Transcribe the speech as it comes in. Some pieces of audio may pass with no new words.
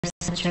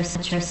Science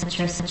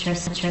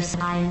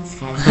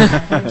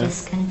has been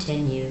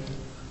discontinued.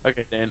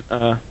 Okay, Dan.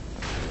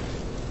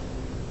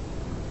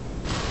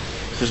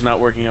 This is not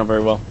working out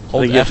very well. I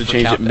think you have to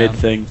change it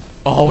mid-thing.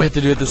 Oh, we have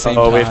to do it at the same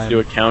time. Oh, we have to do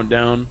a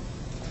countdown.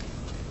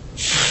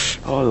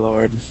 Oh,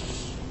 Lord.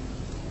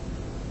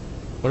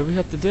 What do we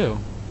have to do?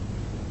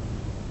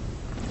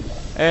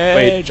 Hey,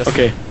 wait, Justin.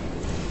 okay.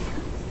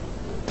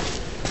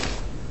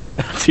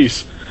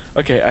 Jeez.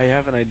 Okay, I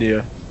have an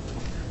idea.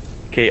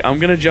 Okay, I'm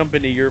gonna jump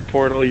into your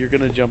portal, you're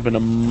gonna jump into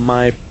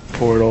my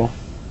portal.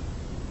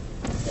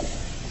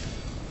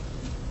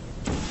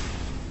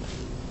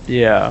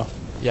 Yeah.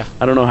 Yeah.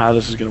 I don't know how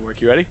this is gonna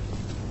work. You ready?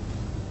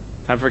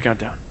 Time for a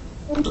countdown.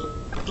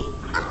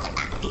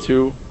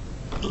 2,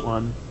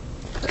 1,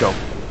 go.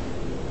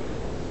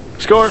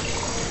 Score!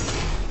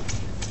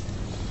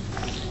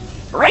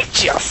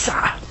 Righteous!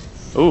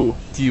 Ooh.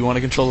 Do you want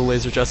to control the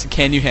laser, Justin?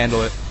 Can you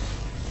handle it?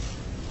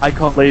 I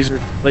call laser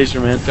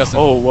man. Justin,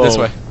 oh, whoa. this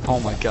way.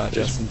 Oh my god,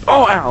 Justin.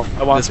 Oh, ow!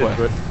 I walked This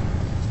into way. it.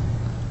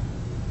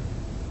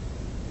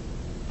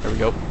 There we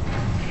go.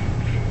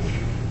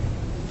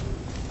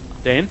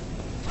 Dane?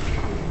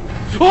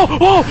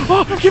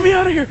 Oh! Get me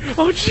out of here!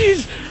 Oh,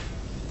 jeez!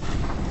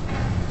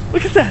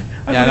 Look at that!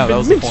 Yeah, I know, that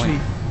was the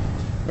point.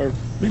 Or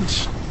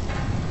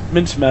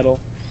mince metal.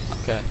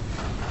 Okay.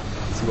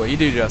 So what you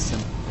do, Justin,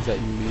 is that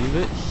you leave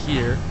it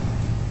here.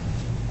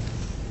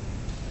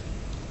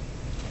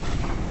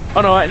 Oh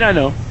no, I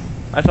know.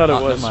 I thought it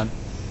Never was. mind.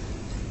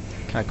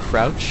 Can I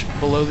crouch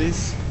below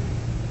these?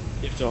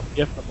 You have to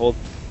hold.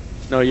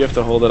 No, you have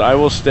to hold it. I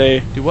will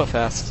stay. Do what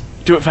fast?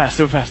 Do it fast.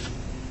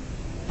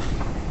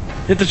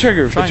 Hit the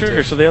trigger.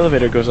 So the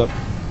elevator goes up.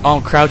 Oh,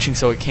 I'm crouching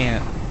so it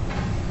can't.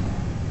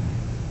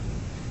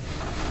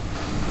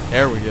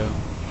 There we go.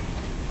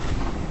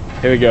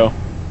 Here we go.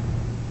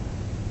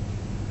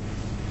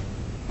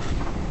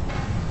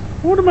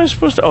 What am I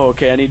supposed to? Oh,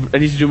 okay. I need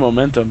to do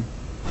momentum.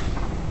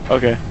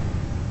 Okay.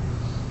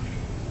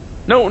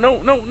 No.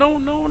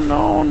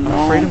 I'm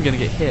afraid I'm gonna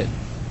get hit.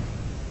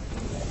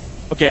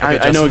 Okay, Okay,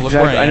 I know Justin, look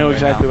where exactly. I I know am right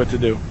exactly now. what to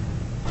do.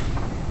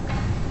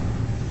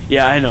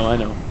 Yeah, I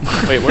know.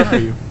 Wait, where are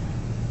you?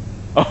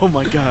 Oh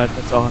my god,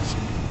 that's awesome.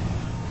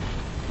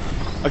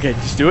 Okay,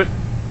 just do it.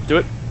 Do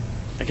it.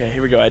 Okay,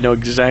 here we go. I know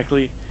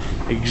exactly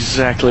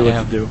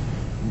what to do.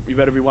 You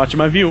better be watching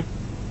my view.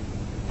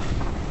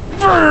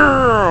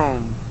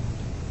 Vroom!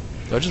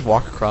 Do I just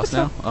walk across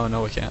now? Oh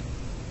no, I can't.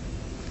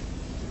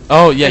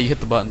 Oh yeah, you hit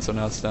the button, so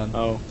now it's done.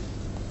 Oh.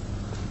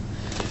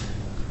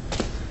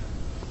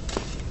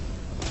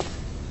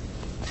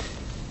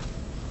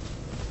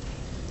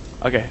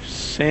 Okay,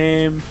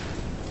 same.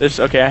 This.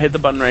 Okay, I hit the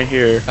button right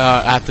here.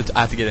 I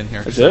have to get in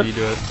here. That's So it? you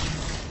do it.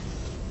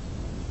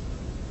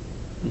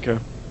 Okay.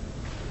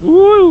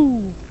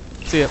 Woo!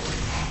 See ya.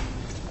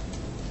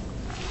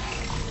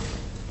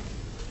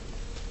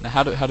 Now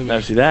how do Now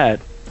we? see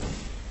that?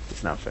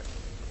 It's not fair.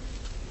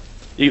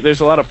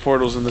 There's a lot of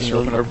portals in this Can you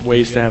room, open or up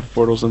ways to again? have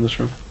portals in this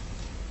room.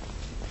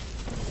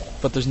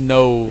 But there's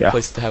no Yeah.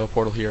 place to have a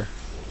portal here.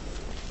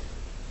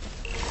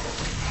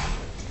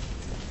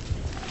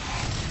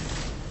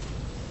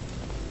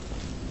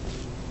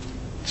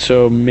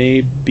 So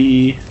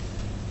maybe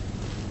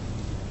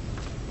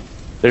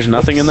there's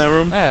nothing in that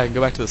room. Yeah,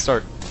 go back to the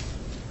start.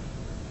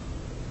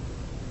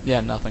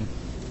 Yeah, nothing.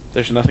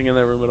 There's nothing in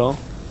that room at all.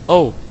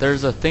 Oh,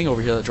 there's a thing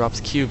over here that drops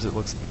cubes. It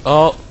looks.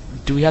 Oh,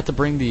 do we have to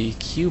bring the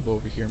cube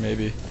over here?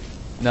 Maybe.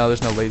 No,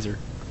 there's no laser.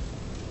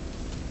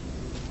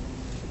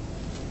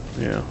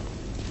 Yeah.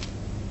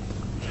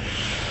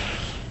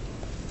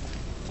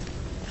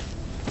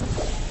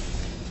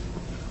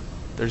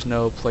 There's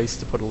no place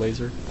to put a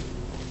laser.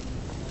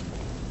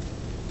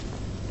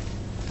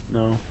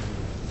 No.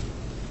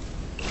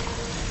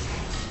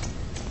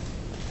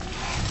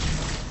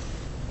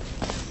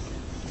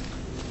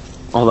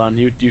 Hold on,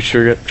 you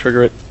trigger it.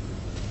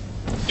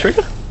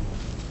 Trigger.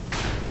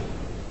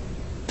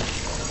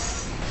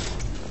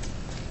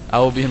 I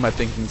will be in my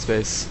thinking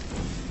space.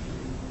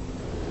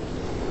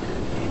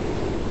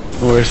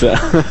 Where's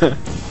that?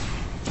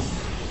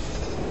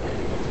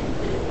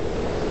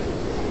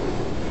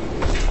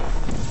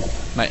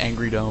 My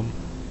angry dome.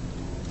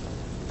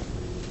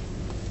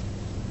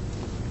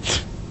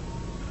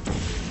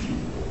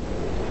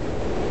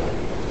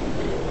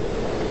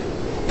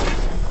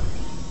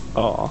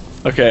 Oh.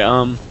 Okay.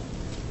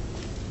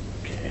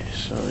 Okay.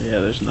 So yeah,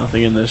 there's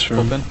nothing in this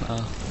room. Open.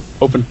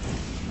 Open.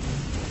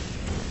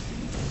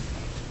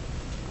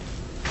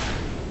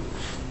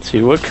 Let's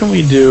see, what can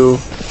we do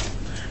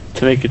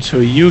to make it so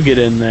you get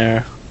in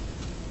there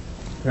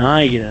and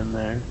I get in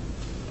there?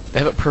 They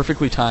have it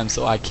perfectly timed,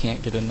 so I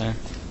can't get in there.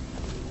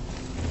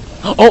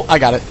 Oh, I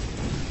got it.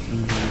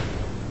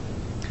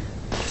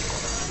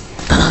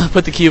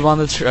 Put the cube on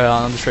the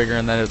trigger,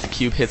 and then if the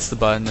cube hits the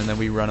button, and then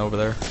we run over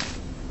there.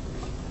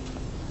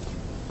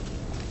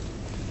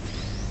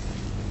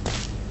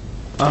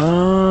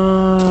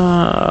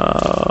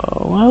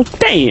 Well,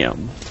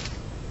 damn.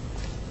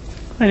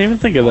 I didn't even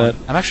think of that.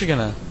 I'm actually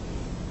gonna.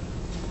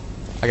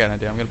 I got an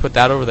idea. I'm gonna put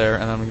that over there,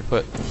 and then I'm gonna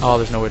put. Oh,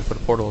 there's no way to put a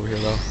portal over here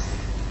though.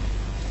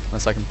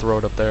 Unless I can throw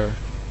it up there.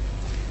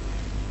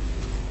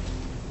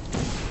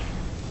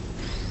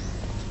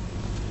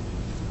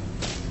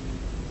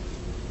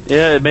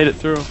 Yeah, it made it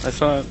through. I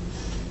saw it.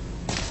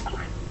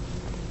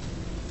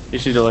 You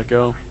just need to let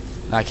go.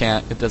 I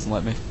can't. It doesn't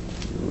let me.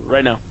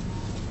 Right now.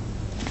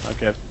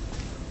 Okay.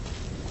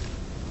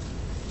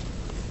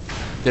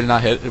 Did it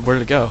not hit? Where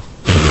did it go?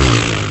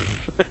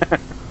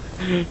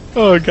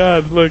 Oh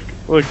god, look,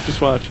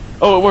 just watch.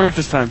 Oh, it worked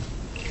this time.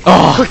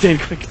 Oh! Quick, Dane,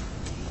 quick.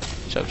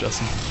 Shut up,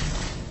 Justin.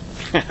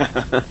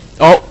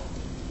 Oh!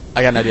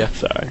 I got an idea.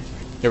 Sorry.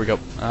 Here we go.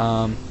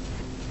 I'm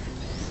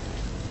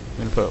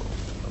gonna put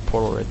a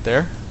portal right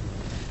there.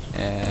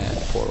 And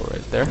a portal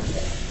right there.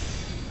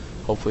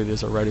 Hopefully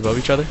these are right above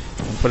each other.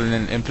 And put it in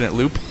an infinite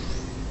loop.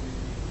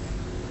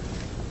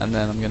 And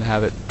then I'm gonna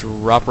have it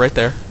drop right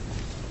there.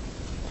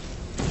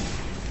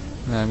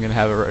 And I'm gonna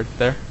have it right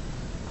there.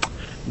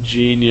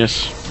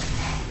 Genius.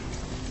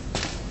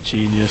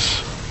 Genius.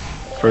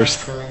 First.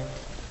 Excellent.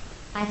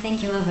 I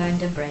think you have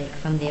earned a break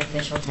from the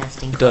official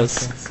testing Does.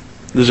 courses.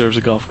 Deserves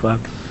a golf clap.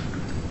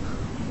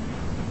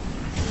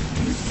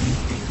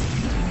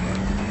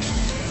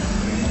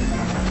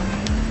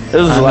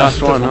 This is the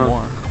last one, huh?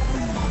 More.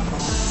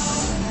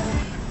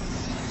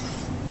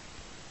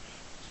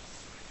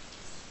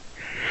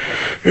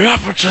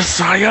 Aperture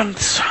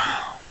science.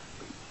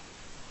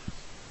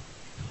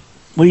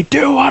 We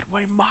do what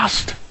we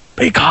must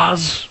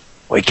because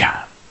we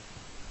can.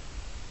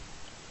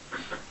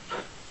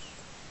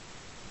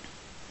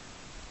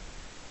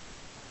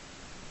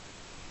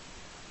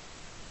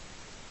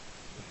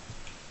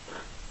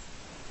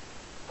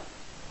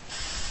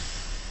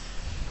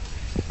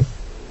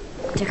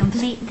 To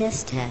complete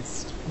this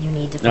test, you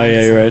need to Oh, find yeah,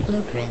 some you're right.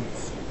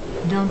 blueprints.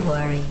 Don't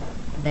worry,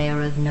 they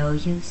are of no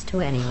use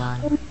to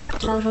anyone.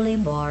 Totally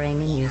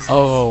boring and useless.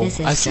 Oh, This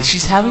is I see. just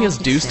She's a having us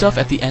thought do stuff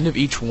at the experiment, end of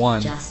each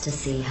one. just to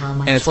see how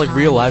much And it's like time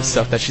real life you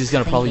stuff that waste she's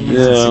gonna probably thinking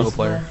use in Yeah. single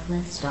player.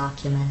 worthless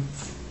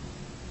documents.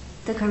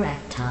 The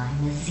correct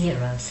time is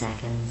 0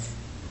 seconds.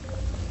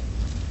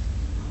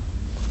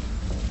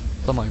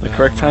 Something like The that.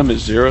 correct I don't time know.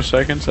 is 0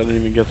 seconds? I didn't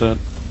even get that.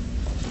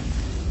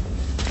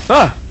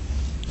 Ah!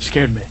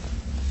 Scared me.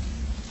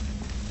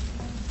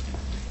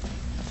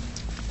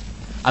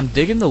 I'm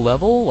digging the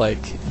level,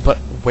 like, but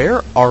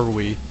where are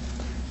we?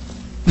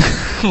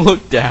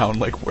 Look down,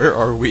 like, where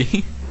are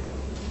we?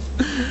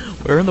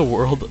 Where in the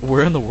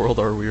world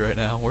are we right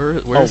now?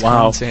 Where's Oh, wow.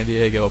 Carmen San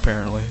Diego,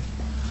 apparently?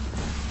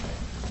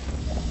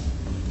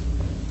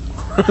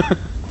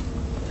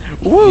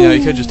 Woo! You know,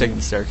 you could just take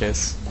the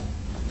staircase.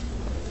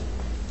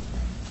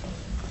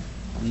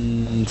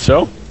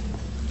 So?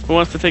 Who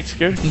wants to take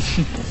security?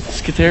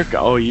 Skaterka.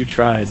 Oh, you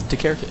tried. The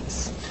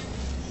staircase.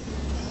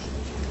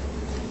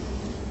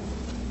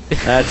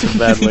 That's a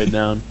bad way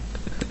down.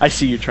 I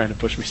see you trying to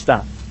push me.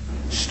 Stop.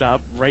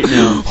 Stop right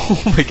now.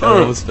 Oh my god, I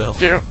almost fell.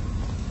 Yeah.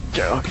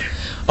 Yeah, okay.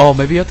 Oh,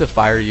 maybe you have to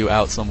fire you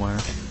out somewhere.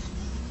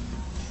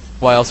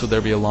 Why else would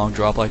there be a long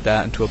drop like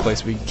that into a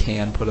place we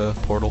can put a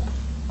portal?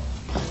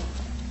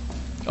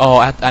 Oh,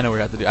 I know what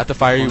you have to do. I have to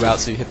fire you out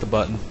so you hit the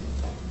button.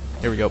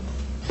 Here we go.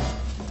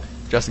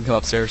 Justin, come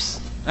upstairs.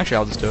 Actually,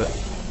 I'll just do it.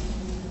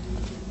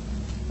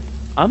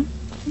 I'm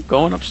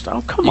going upstairs.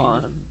 Oh, come You can-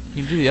 on.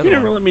 You can do the You other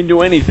never one. let me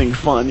do anything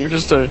fun. You're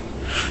just a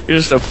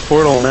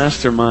portal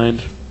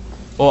mastermind.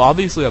 Well,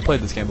 obviously I played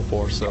this game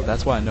before, so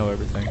that's why I know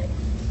everything.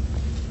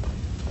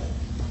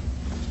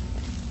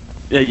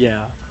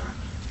 Yeah.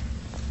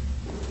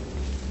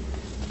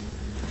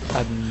 I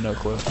have no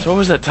clue. So what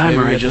was that Maybe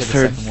timer we I have to just hit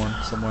the heard? second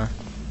one somewhere.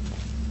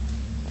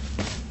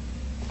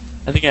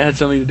 I think it had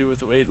something to do with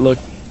the wait. Look.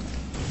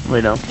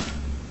 Wait, no.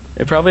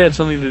 It probably had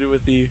something to do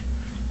with the.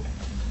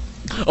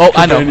 Oh,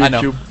 I know.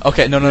 Companion tube.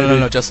 Okay, no,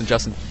 Maybe.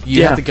 Justin.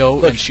 You Yeah, have to go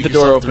look, and shoot the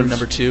door yourself through opens.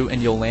 number 2,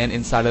 and you'll land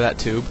inside of that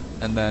tube,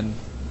 and then...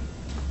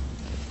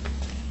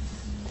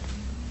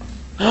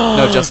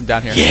 No, Justin,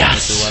 down here.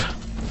 Yes! To the left. To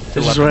the This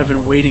left is what of I've that been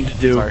one. waiting to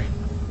do. Sorry.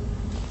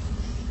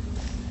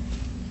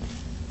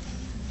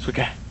 It's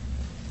okay.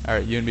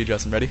 Alright, you and me,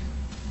 Justin. Ready?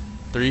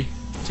 3,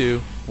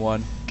 2,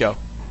 1, go.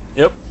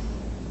 Yep.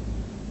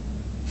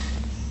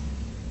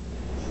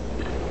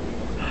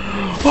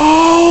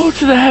 Oh,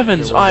 to the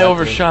heavens! Okay, where's I that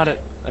overshot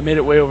it. I made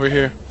it way over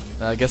here.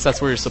 I guess that's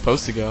where you're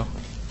supposed to go.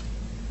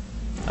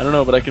 I don't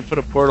know, but I can put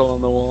a portal on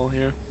the wall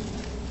here.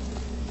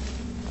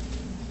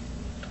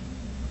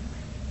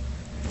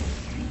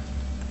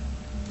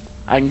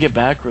 I can get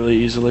back really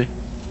easily.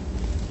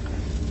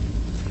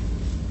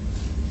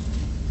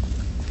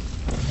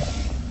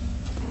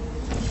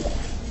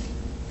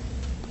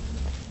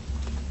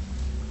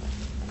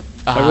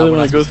 I really we're want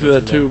not to go supposed through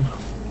that there. tube.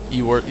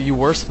 You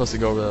were supposed to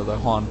go over there, though.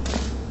 Hold on.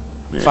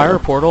 Yeah. Fire a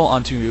portal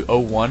onto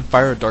 01.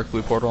 Fire a dark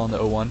blue portal on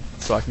the 01,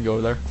 so I can go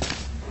over there.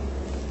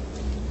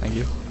 Thank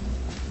you.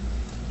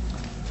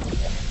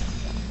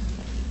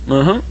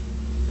 Uh-huh.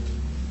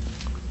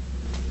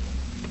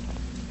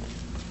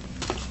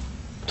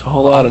 It's a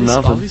whole lot of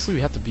nothing. Obviously,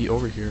 we have to be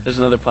over here. There's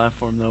another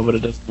platform though, but it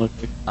doesn't look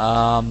like.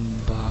 How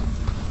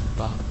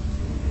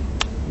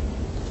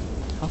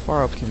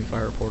far up can we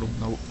fire a portal?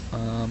 Nope.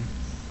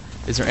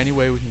 Is there any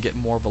way we can get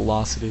more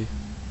velocity?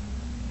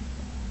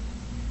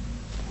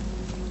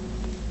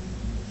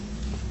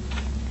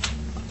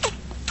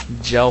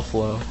 Gel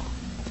flow.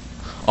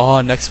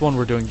 Oh, next one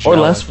we're doing gel. Or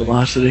less I think.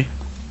 velocity.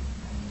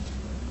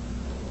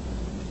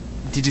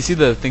 Did you see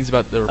the things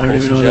about the I don't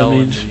even repulsion know gel what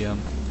that and means.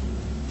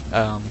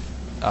 the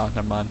oh,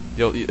 never mind.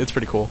 It's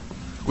pretty cool.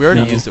 We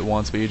already No. used it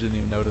once, but you didn't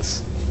even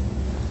notice.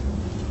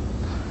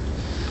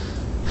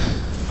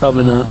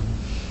 Probably not.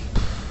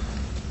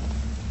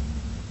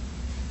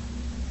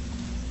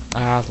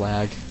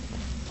 Lag.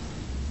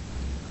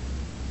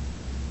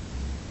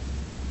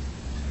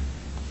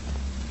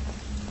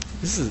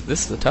 This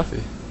is a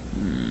toughie.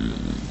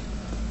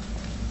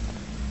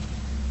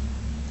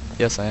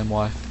 Yes, I am.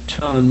 Why?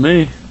 Telling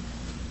me.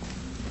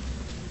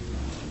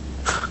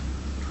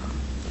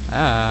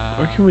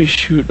 Where can we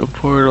shoot a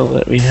portal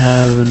that we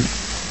have? And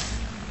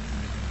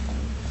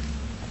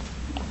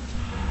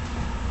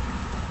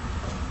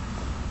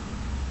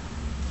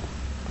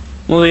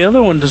well, the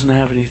other one doesn't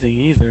have anything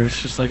either.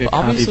 It's just like a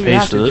copy Obviously we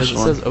have paste to of because this it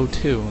one. says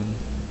O2. And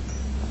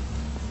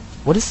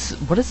what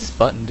does this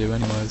button do,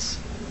 anyways?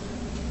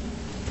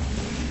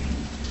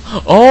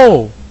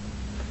 Oh!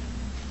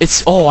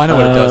 I know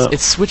what it does. It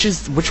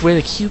switches which way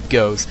the cube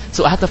goes.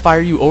 So I have to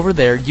fire you over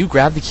there. You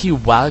grab the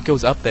cube while it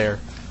goes up there.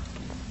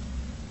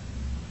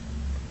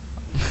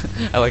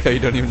 I like how you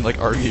don't even like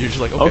argue. You're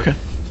just like, okay.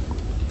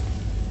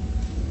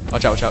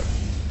 Watch out! Watch out!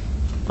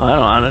 I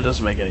don't know. It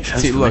doesn't make any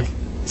sense. See, to look. me.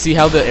 See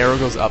how the arrow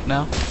goes up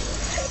now?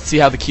 See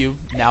how the cube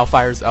now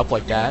fires up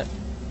like that?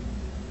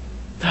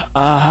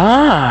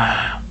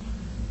 Aha!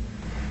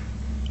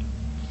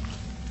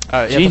 You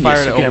have to Genius.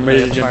 fire it Okay, I'm over. ready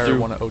You to have to jump fire through.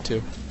 one at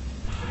O2.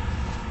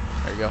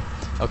 There you go.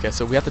 Okay,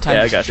 so we have to time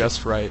Yeah, I this got you.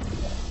 just right.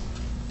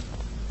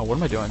 Oh, what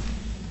am I doing?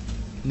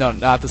 No,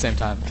 not at the same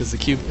time, because the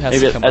cube has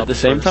Maybe to come at up the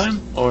same first.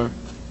 time, or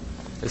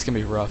It's gonna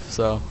be rough,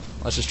 so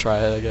let's just try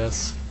it, I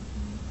guess.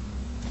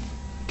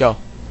 Go.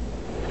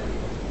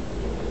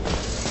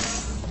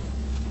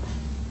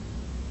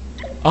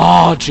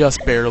 Oh,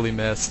 just barely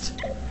missed.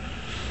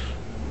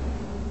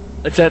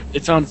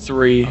 it's on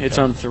 3. It's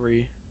Okay. on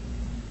 3.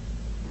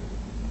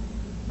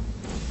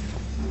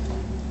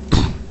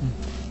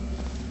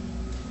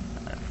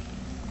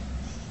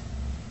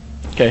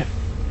 Okay,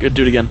 good.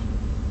 Do it again.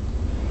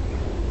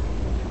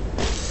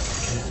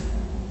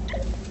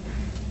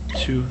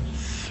 Okay. 2,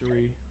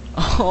 3.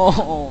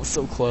 Oh,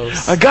 so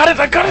close. I got it!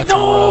 I got it! That's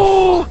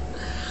No!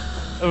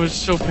 That was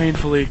so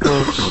painfully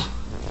close.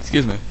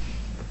 Excuse me.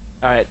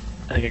 Alright,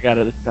 I think I got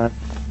it this time.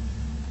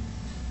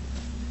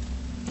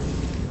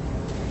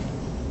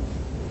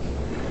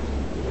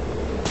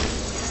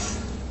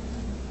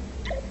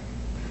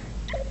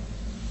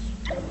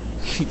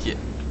 Yeah.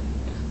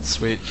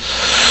 Sweet.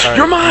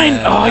 You're mine!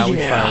 and Oh, now we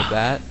yeah. fired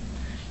that.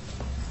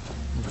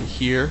 Over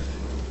here.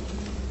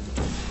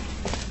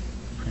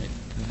 Right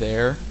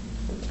there.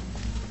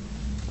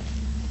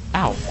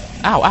 Ow.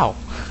 Ow, ow.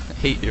 I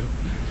hate you.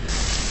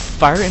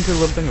 Fire it into the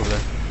little thing over there.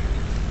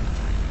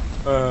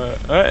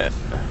 Alright.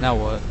 Now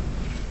what?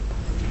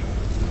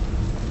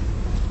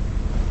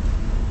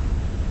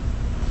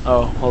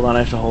 Oh, hold on, I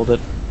have to hold it.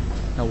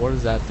 Now what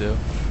does that do?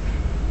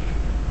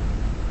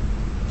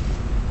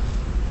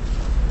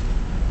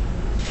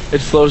 It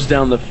slows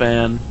down the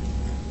fan.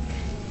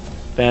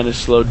 Fan is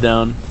slowed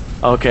down.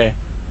 Okay.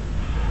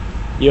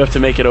 You have to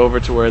make it over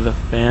to where the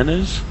fan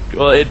is?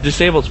 Well, it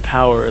disables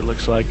power, it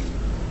looks like.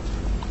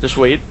 Just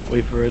wait.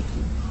 Wait for it.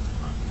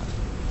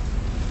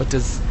 But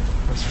does...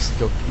 We're supposed to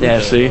go through Yeah,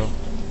 there, see? though.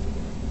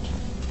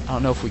 I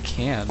don't know if we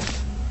can.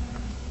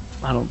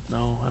 I don't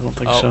know. I don't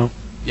think Oh. so.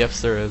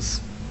 Yes, there is.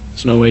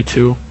 There's no way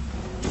to.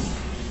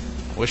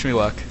 Wish me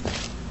luck.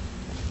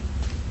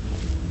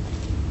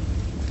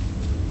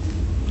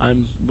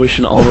 I'm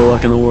wishing all the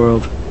luck in the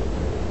world.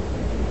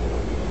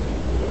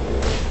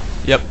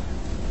 Yep.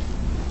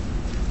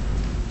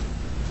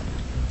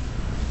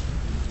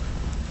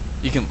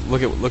 You can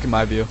look at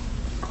my view.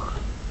 Oh,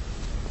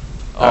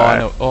 I Alright.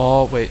 know.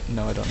 Oh, wait.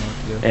 No, I don't know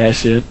what to do. Yeah, I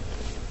see it.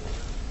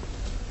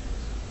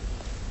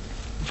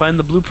 Find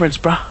the blueprints,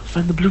 brah.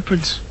 Find the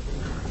blueprints.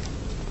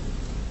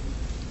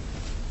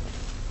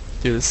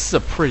 Dude, this is a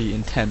pretty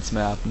intense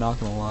map, not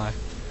gonna lie.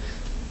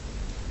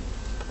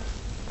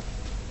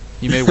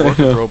 You may work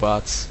with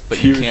robots,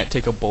 but you Huge. can't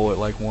take a bullet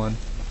like one.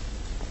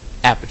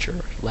 Aperture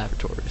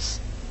Laboratories.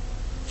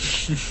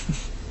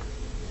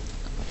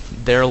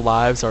 Their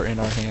lives are in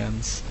our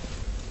hands.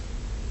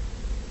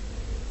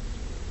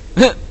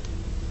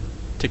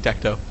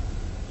 Tic-tac-toe.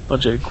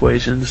 Bunch of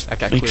equations. That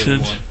guy Makes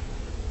clearly sense.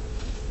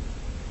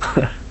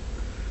 won.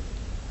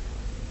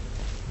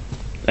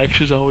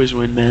 X's always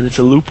win, man. It's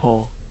a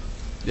loophole.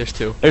 There's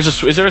two.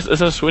 There's a is there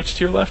a switch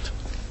to your left?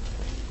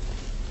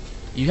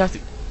 You have to...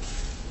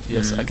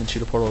 Yes, I can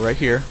shoot a portal right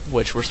here,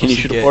 which we're Can supposed you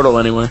to shoot get a portal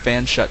anywhere?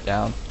 fan shut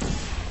down.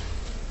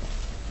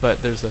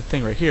 But there's a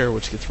thing right here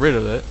which gets rid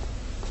of it.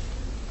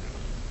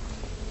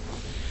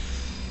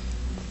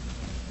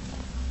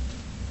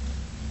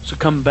 So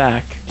come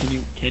back.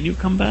 Can you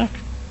come back?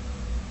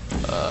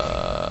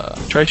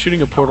 Try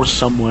shooting a portal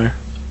somewhere.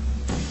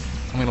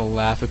 I'm gonna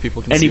laugh if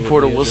people can Any see what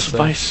portal Leah will just said.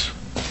 suffice.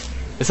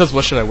 It says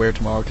what should I wear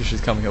tomorrow because she's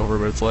coming over,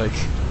 but it's like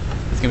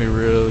it's gonna be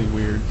really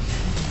weird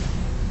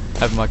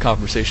having my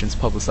conversations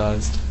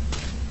publicized.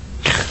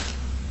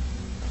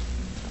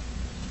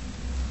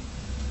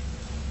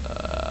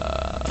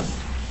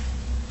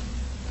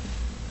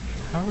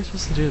 How are we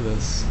supposed to do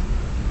this?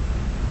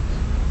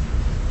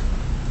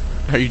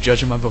 Are you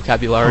judging my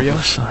vocabulary?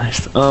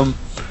 Publicized. Not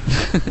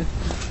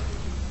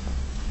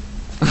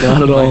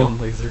at My all. own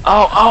laser.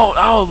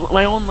 Oh,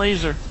 my own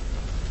laser.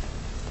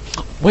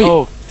 Wait,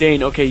 Oh,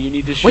 Dane, okay, you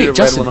need to shoot a wait, red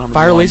Justin, one on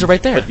fire a one, laser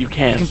right there. But you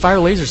can't. You can fire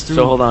lasers through.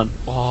 So hold on.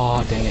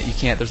 Oh, dang it, you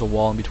can't. There's a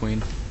wall in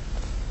between.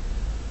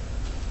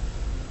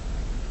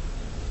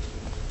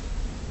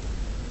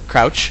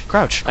 Crouch,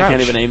 crouch, crouch. I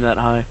can't even aim that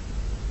high.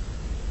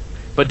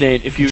 But Dane, if you